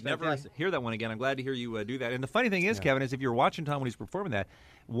a while we'd never hear that one again. I'm glad to hear you do that. And the funny thing is, Kevin, is if you're watching Tom when he's performing that,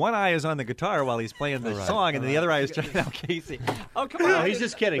 one eye is on the guitar while he's playing the song, and the other eye is checking out Casey. Oh, come on. No, he's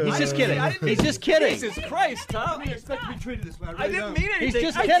just kidding. He's just kidding. He's just kidding. Jesus Christ, Tom. I didn't expect to be treated this way. I didn't mean anything.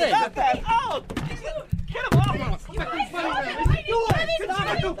 He's just kidding. Oh, get him off.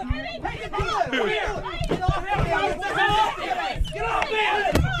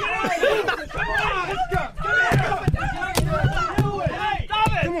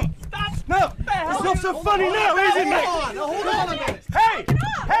 It's not so funny now, is it, mate? Hold on a minute. Hey,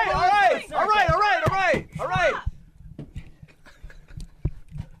 all right.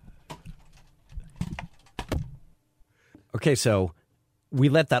 Okay, so we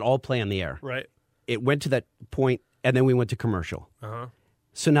let that all play on the air. Right. It went to that point, and then we went to commercial. Uh-huh.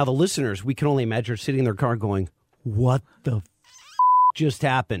 So now the listeners, we can only imagine, are sitting in their car going, what the just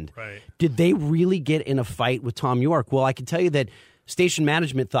happened? Right. Did they really get in a fight with Tom York? Well, I can tell you that station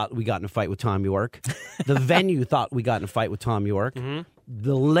management thought we got in a fight with Tom York. The venue thought we got in a fight with Tom York. Mm-hmm.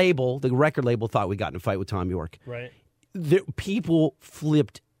 The record label thought we got in a fight with Tom York. Right. People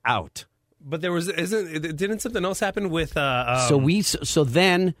flipped out. But didn't something else happen with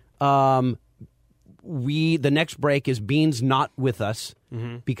The next break is Bean's not with us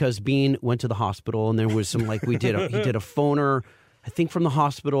because Bean went to the hospital, and there was some he did a phoner, I think, from the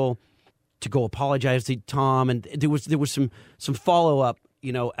hospital to go apologize to Tom, and there was some follow up,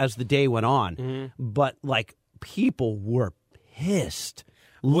 as the day went on. But people were pissed.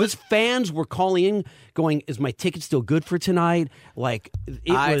 Fans were calling in, going, "Is my ticket still good for tonight?"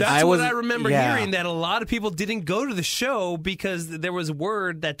 That's what I remember hearing, that a lot of people didn't go to the show because there was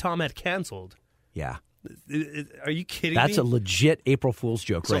word that Tom had canceled. Yeah. Are you kidding me? That's a legit April Fool's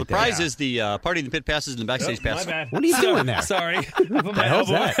joke So right the there. prize is the party in the pit passes and the backstage passes. My bad. What are you doing there? Sorry. I put my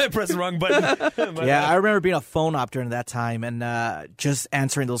elbow. I pressed the wrong button. I remember being a phone op during that time and just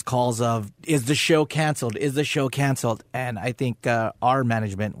answering those calls of, is the show canceled? Is the show canceled? And I think our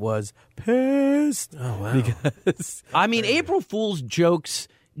management was pissed. Oh, wow. Because April Fool's jokes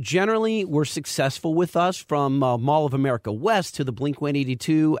generally were successful with us, from Mall of America West to the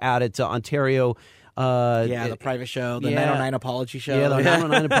Blink-182 out at Ontario. The private show, the 909 Apology Show. Yeah, the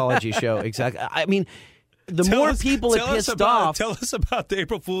 909 Apology Show, exactly. The more people it pissed off. Tell us about the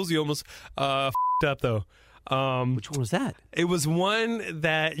April Fools you almost f***ed up, though. Which one was that? It was one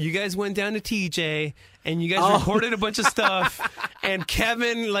that you guys went down to TJ and you guys recorded a bunch of stuff, and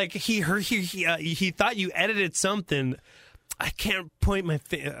Kevin, he thought you edited something. I can't point my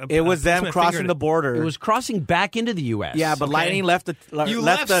finger. It was them crossing the border. It was crossing back into the U.S. Yeah, but Lightning left the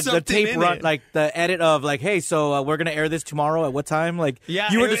tape run, the edit of hey, so we're gonna air this tomorrow at what time?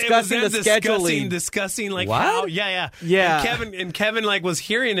 You were discussing the scheduling, discussing what? how. Yeah. And Kevin was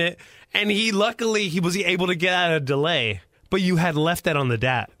hearing it, and he was able to get out a delay. But you had left that on the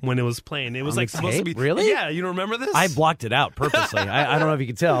DAT when it was playing. It was supposed to be. Really? Yeah, you don't remember this? I blocked it out purposely. I don't know if you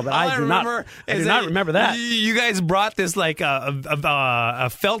can tell, but I do not remember that. You guys brought this a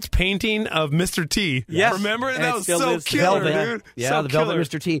felt painting of Mr. T. Yes. Remember? And that was still so is killer, Velvet. dude. Yeah, so the Velvet killer.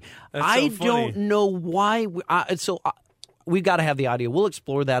 Mr. T. That's I so don't funny. know why. We've got to have the audio. We'll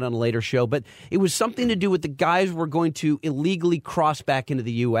explore that on a later show. But it was something to do with the guys were going to illegally cross back into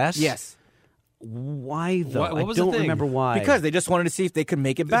the U.S. Yes. Why though? What was I the don't thing? remember why. Because they just wanted to see if they could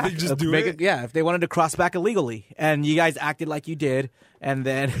make it back. They just do make it? Yeah, if they wanted to cross back illegally, and you guys acted like you did, and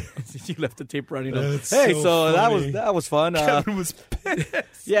then you left the tape running. That's Hey, so funny. that was fun. Kevin was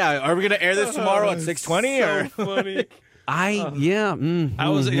pissed. Yeah, are we gonna air this tomorrow at 6:20? So funny. I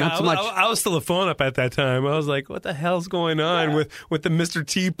was still a phone up at that time. I was like, what the hell's going on with the Mr.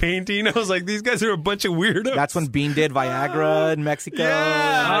 T painting? I was like, these guys are a bunch of weirdos. That's when Bean did Viagra in Mexico.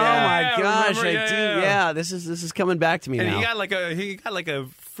 Yeah. Oh my I gosh, remember, I do. yeah. Yeah, this is coming back to me And now. he got like a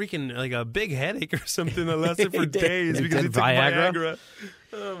freaking a big headache or something that lasted for days He because he did took Viagra? Viagra.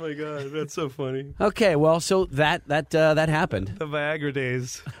 Oh my god, that's so funny. Okay, well, so that happened. The Viagra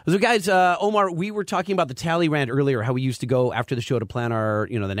days. So, guys, Omar, we were talking about the Tallyrand earlier, how we used to go after the show to plan our,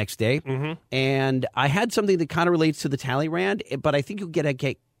 the next day. Mm-hmm. And I had something that kind of relates to the Tallyrand, but I think you'll get a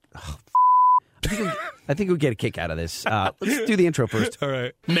kick. Oh, I think you'll get a kick out of this. Let's do the intro first. All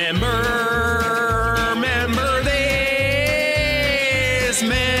right. Remember this.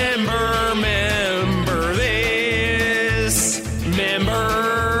 Remember this.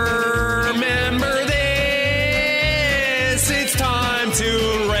 Remember this. It's time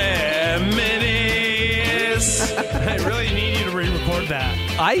I really need you to re-record that.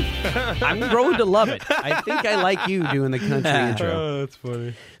 I'm growing to love it. I think I like you doing the country intro. Oh, that's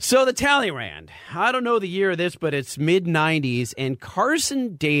funny. So the Tallyrand. I don't know the year of this, but it's mid-'90s, and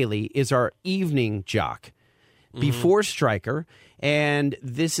Carson Daly is our evening jock before Stryker. And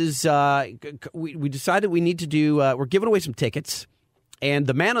this is, we decided we need to do, we're giving away some tickets. And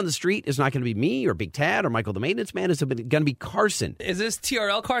the man on the street is not going to be me or Big Tad or Michael the Maintenance Man. It's going to be Carson. Is this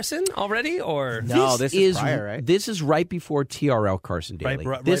TRL Carson already, or No, this is prior, right? This is right before TRL Carson Daly.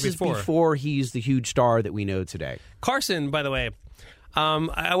 Right this before. is before he's the huge star that we know today. Carson? By the way,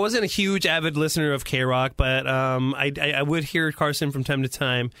 I wasn't a huge avid listener of K-Rock, but I would hear Carson from time to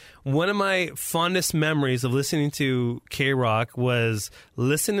time. One of my fondest memories of listening to K-Rock was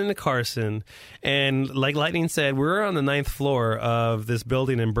listening to Carson, and like Lightning said, we were on the 9th floor of this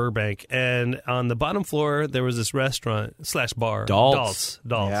building in Burbank, and on the bottom floor there was this restaurant / bar. Daltz.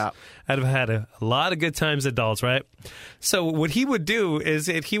 Yeah. I'd have had a lot of good times at Daltz, right? So what he would do is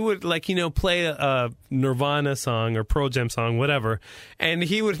he would play a Nirvana song or Pearl Jam song, whatever, and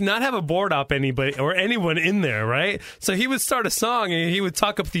he would not have a board op anybody or anyone in there, right? So he would start a song and he would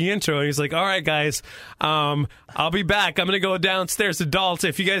talk up the intro, and he's like, "All right, guys, I'll be back. I'm going to go downstairs to Daltz.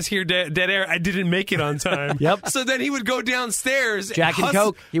 If you guys hear dead air, I didn't make it on time." Yep. So then he would go downstairs, Jack and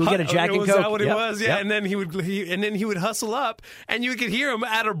Coke. He would get a Jack and was Coke. That what it Yep. was? Yeah. Yep. And then he would hustle up, and you could hear him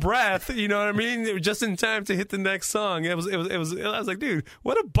out of breath. You know what I mean? Just in time to hit the next song. I was like, dude,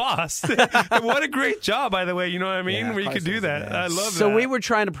 what a boss! What a great job, by the way. You know what I mean? Yeah, Where you could do that. I love that. So we were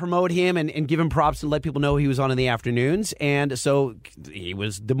trying to promote him and give him props and let people know he was on in the afternoons. And so he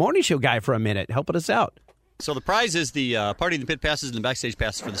was the morning show guy for a minute, helping us out. So the prize is the Party in the Pit passes and the backstage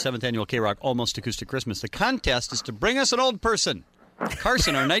passes for the 7th annual K-Rock Almost Acoustic Christmas. The contest is to bring us an old person.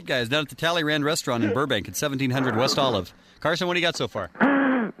 Carson, our night guy, is down at the Tallyrand restaurant in Burbank at 1700 West Olive. Carson, what do you got so far?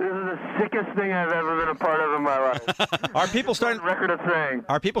 This is the sickest thing I've ever been a part of in my life. Are people starting? Record of saying.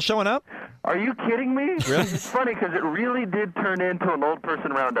 Are people showing up? Are you kidding me? Really? It's funny because it really did turn into an old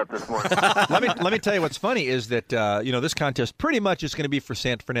person roundup this morning. Let me tell you what's funny is that this contest pretty much is going to be for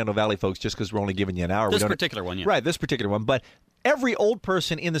San Fernando Valley folks, just because we're only giving you an hour. This particular one, yeah. Right, this particular one, but. Every old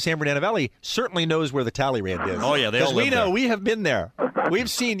person in the San Fernando Valley certainly knows where the Tallyrand is. Oh, yeah, they all because we live know there. We have been there.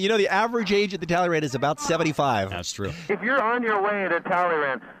 We've seen, the average age at the Tallyrand is about 75. That's true. If you're on your way to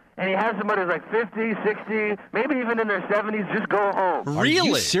Tallyrand and you have somebody who's like 50, 60, maybe even in their 70s, just go home. Are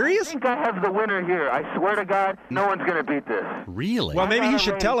you I serious? think I have the winner here. I swear to God, no one's going to beat this. Really? Well, maybe you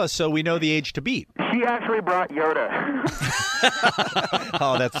should tell us so we know the age to beat. She actually brought Yoda.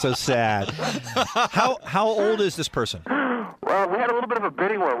 Oh, that's so sad. How old is this person? Well, we had a little bit of a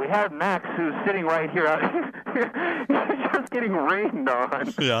bidding war. We had Max, who's sitting right here. He's just getting rained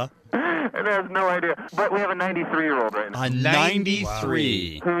on. Yeah. And has no idea. But we have a 93-year-old right now. A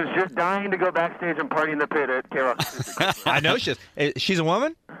 93. Who's just dying to go backstage and party in the pit at K-Rock. I know she's a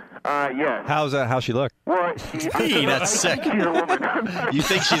woman? Yes. How's she look? Well, That's sick. She's a woman. You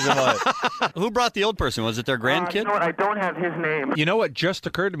think she's a woman? Who brought the old person? Was it their grandkid? You know what? I don't have his name. You know what just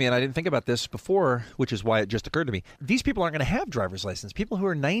occurred to me, and I didn't think about this before, which is why it just occurred to me. These people aren't going to have driver's license. People who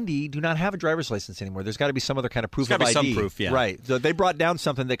are 90 do not have a driver's license anymore. There's got to be some other kind of proof of ID. There's got to be some proof, yeah. Right. So they brought down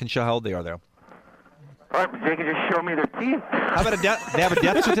something that can show how old they are, though. All right, they can just show me their teeth. How about they have a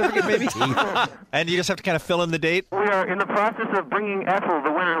death certificate, maybe? And you just have to kind of fill in the date? We are in the process of bringing Ethel,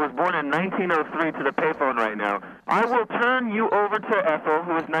 the winner who was born in 1903, to the payphone right now. I will turn you over to Ethel,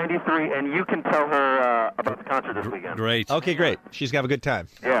 who is 93, and you can tell her about the concert this weekend. Great. Okay, great. She's going to have a good time.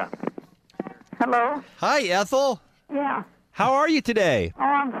 Yeah. Hello? Hi, Ethel. Yeah. How are you today? Oh,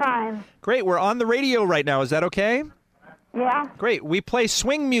 I'm fine. Great. We're on the radio right now. Is that okay? Yeah? Great. We play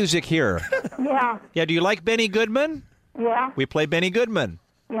swing music here. Yeah. Yeah, do you like Benny Goodman? Yeah. We play Benny Goodman.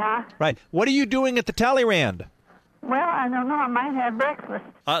 Yeah. Right. What are you doing at the Tallyrand? Well, I don't know. I might have breakfast.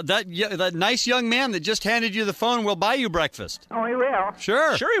 That nice young man that just handed you the phone will buy you breakfast. Oh, he will?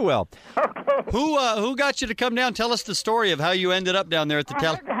 Sure. Sure he will. Okay. Who got you to come down? Tell us the story of how you ended up down there at the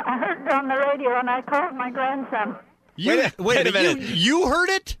Tallyrand. I heard it on the radio, and I called my grandson. Wait a minute. You heard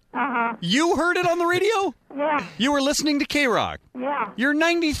it? Uh-huh. You heard it on the radio? Yeah. You were listening to K-Rock. Yeah. You're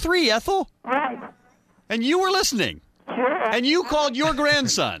 93, Ethel. Right. And you were listening. Sure. And you called your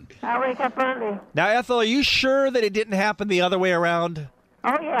grandson. I wake up early. Now, Ethel, are you sure that it didn't happen the other way around?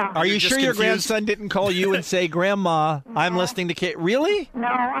 Oh, yeah. Are you You're just sure your confused? grandson didn't call you and say, Grandma, I'm listening to K... Really? No,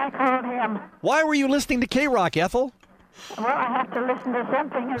 I called him. Why were you listening to K-Rock, Ethel? Well, I have to listen to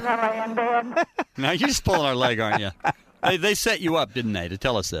something as I lay in bed. Now, you're just pulling our leg, aren't you? They set you up, didn't they, to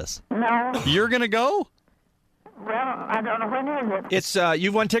tell us this? No. You're going to go? Well, I don't know when is it. It's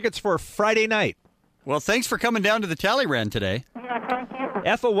you've won tickets for Friday night. Well, thanks for coming down to the Tallyrand today. Yeah, thank you.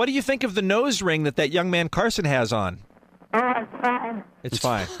 Ethel, what do you think of the nose ring that young man Carson has on? Oh, it's fine. It's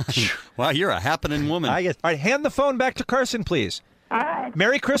fine. Wow, you're a happening woman. All right, hand the phone back to Carson, please. All right.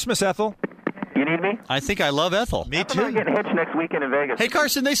 Merry Christmas, Ethel. You need me? I think I love Ethel. Me I'm going to get hitched next weekend in Vegas. Hey,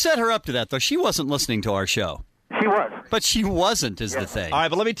 Carson, they set her up to that, though. She wasn't listening to our show. She was. But she wasn't, is the thing. All right,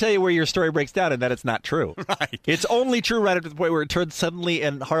 but let me tell you where your story breaks down and that it's not true. Right. It's only true right up to the point where it turns suddenly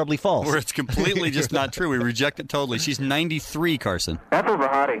and horribly false. Where it's completely just not true. We reject it totally. She's 93, Carson. Ethel's a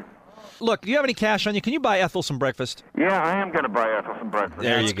hottie. Look, do you have any cash on you? Can you buy Ethel some breakfast? Yeah, I am going to buy Ethel some breakfast.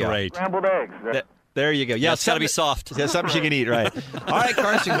 There you go. Great. Scrambled eggs. There you go. Yeah, It's got to be soft. Yeah, something she can eat, right. All right,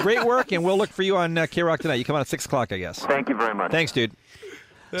 Carson, great work, and we'll look for you on K-Rock tonight. You come on at 6 o'clock, I guess. Thank you very much. Thanks, dude.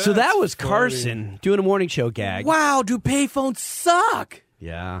 So that was Carson doing a morning show gag. Wow, do payphones suck?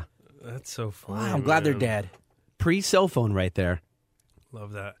 Yeah. That's so funny. Wow, I'm glad they're man. dead. Pre-cell phone right there.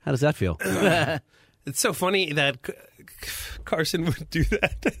 Love that. How does that feel? It's so funny that Carson would do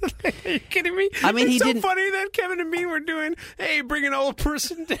that. Are you kidding me? I mean, it's he so didn't- funny that Kevin and Bean were doing, hey, bring an old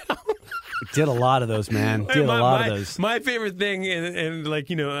person down. Did a lot of those, man. Did a lot of those. My favorite thing, and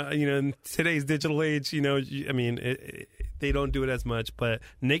like, in today's digital age, I mean, they don't do it as much, but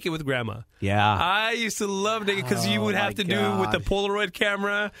Naked with Grandma. Yeah. I used to love Naked because you would have to do with the Polaroid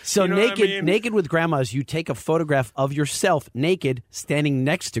camera. So you know what I mean? naked with grandmas, you take a photograph of yourself naked standing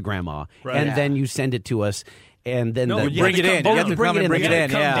next to grandma, Right. and Yeah. then you send it to us. And then No, the, you have to come down. You have to bring it in. bring it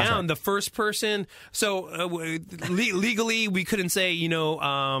in. Come Yeah. down. The first person. So legally, we couldn't say,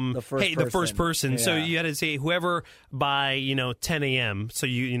 The first hey, the first person. So Yeah. you had to say whoever by 10 a.m. So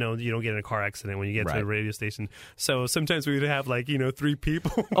you don't get in a car accident when you get to Right. a radio station. So sometimes we would have 3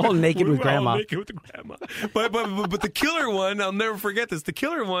 people All naked We with were all grandma. naked with the grandma. But the killer one, I'll never forget this. The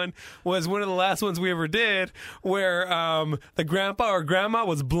killer one was one of the last ones we ever did, where the grandpa or grandma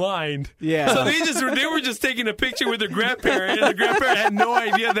was blind. Yeah. So they were just taking a picture with their grandparent, and the grandparent had no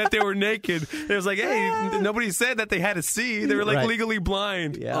idea that they were naked. It was like, hey, nobody said that they had to see. They were Right. legally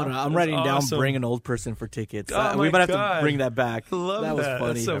blind. Yeah. Oh, no, I'm That's writing awesome. down bring an old person for tickets. Oh, we my might have God. to bring that back. Love that was that.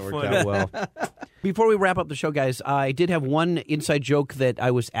 funny. That's so That worked funny. out well. Before we wrap up the show, guys, I did have one inside joke that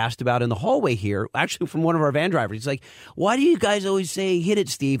I was asked about in the hallway here, actually from one of our van drivers. He's like, why do you guys always say, hit it,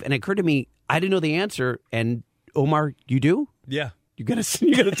 Steve? And it occurred to me, I didn't know the answer. And Omar, you do? Yeah. You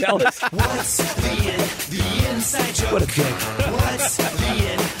gotta tell us. What's the inside joke? What a dick. What's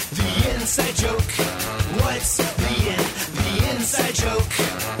the inside joke? What's the inside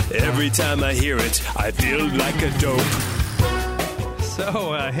joke? Every time I hear it, I feel like a dope.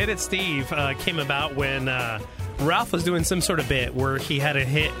 So, Hit It Steve came about when Ralph was doing some sort of bit where he had a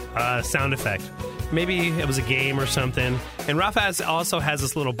hit sound effect. Maybe it was a game or something. And Ralph also has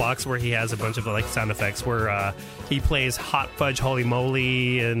this little box where he has a bunch of sound effects where he plays Hot Fudge Holy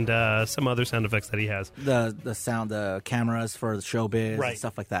Moly and some other sound effects that he has. The sound, the cameras for the showbiz, Right. and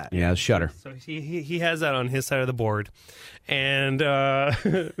stuff like that. Yeah, Shutter. So he has that on his side of the board. And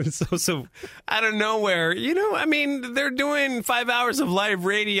so out of nowhere, they're doing 5 hours of live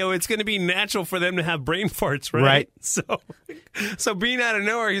radio. It's going to be natural for them to have brain farts, right? Right. So being out of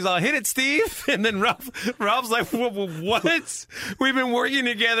nowhere, he's all, hit it, Steve. And then Ralph's like, what? We've been working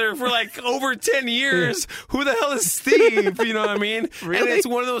together for over 10 years. Who the hell is Steve? You know what I mean? Really? And it's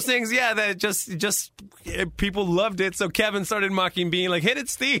one of those things, yeah, that just people loved it. So Kevin started mocking, being like, hit it,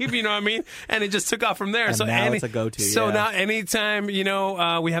 Steve. You know what I mean? And it just took off from there. And so now it's a go-to, So yeah. now anytime,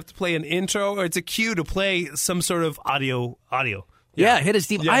 we have to play an intro or it's a cue to play some sort of audio. Yeah, Hit It,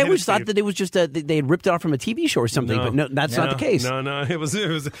 Steve. Yeah, I Hit It, always thought Steve. that it was just they had ripped it off from a TV show or something, but no, that's not the case. No, it was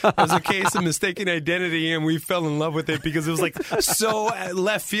a case of mistaken identity, and we fell in love with it because it was so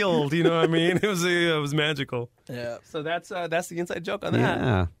left field. You know what I mean? It was magical. Yeah. So that's the inside joke on that.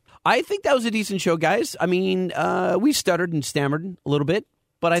 Yeah. I think that was a decent show, guys. I mean, we stuttered and stammered a little bit,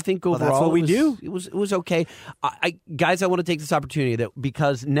 but I think Well, overall that's what we do. It was okay. Guys, I want to take this opportunity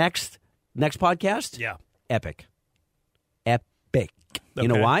because next podcast, Yeah. epic. You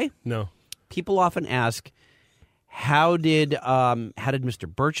know Okay. why? No. People often ask, how did Mr.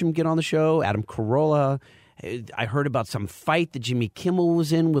 Burcham get on the show? Adam Carolla. I heard about some fight that Jimmy Kimmel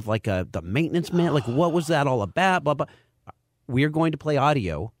was in with the maintenance man. What was that all about? Blah blah. We are going to play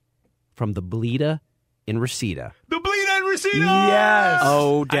audio from the Bleeda in Reseda. The bleed and Reseda. Yes.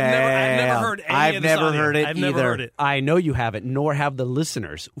 Oh, I've damn. never heard any I've of this never audio. heard it I've either. never heard it. I know you haven't, nor have the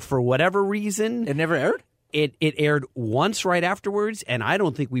listeners. For whatever reason, It never aired? it aired once right afterwards, and I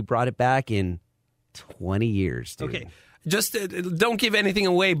don't think we brought it back in 20 years. Dude. Okay. Just don't give anything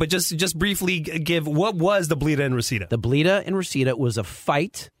away, but just briefly give what was the Bleed and Reseda. The Bleeda in Reseda was a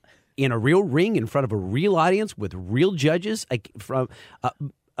fight in a real ring in front of a real audience with real judges, from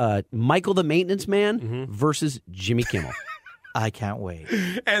Michael the Maintenance Man versus Jimmy Kimmel. I can't wait.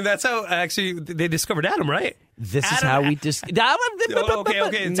 And that's how actually they discovered Adam, right? This is Adam- how we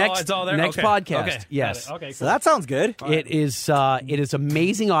Okay. It's all there. Next Okay. podcast. Okay. Yes. Got it. Okay. So that sounds good. It is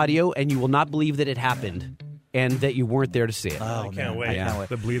amazing audio, and you will not believe that it happened and that you weren't there to see it. I can't wait. I can't wait.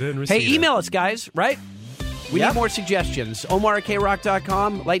 The bleeder and Hey, receiver. email us, guys, right? We need more suggestions. Omar at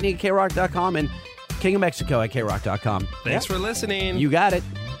krock.com, lightning at krock.com, and King of Mexico at krock.com. Thanks for listening. You got it.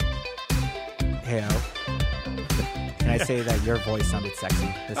 Hey, can I say that your voice sounded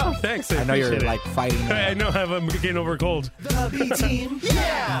sexy? Oh, thanks. I know you're appreciate it. like fighting. I know I'm getting over a cold. The B team,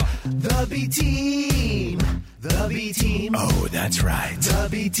 yeah. The B team. The B team. Oh, that's right. The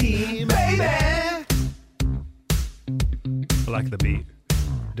B team, baby. I like the beat.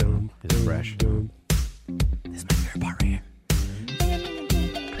 Dum, It's fresh. dum. This is my favorite part right here.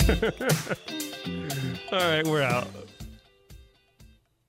 All right, we're out.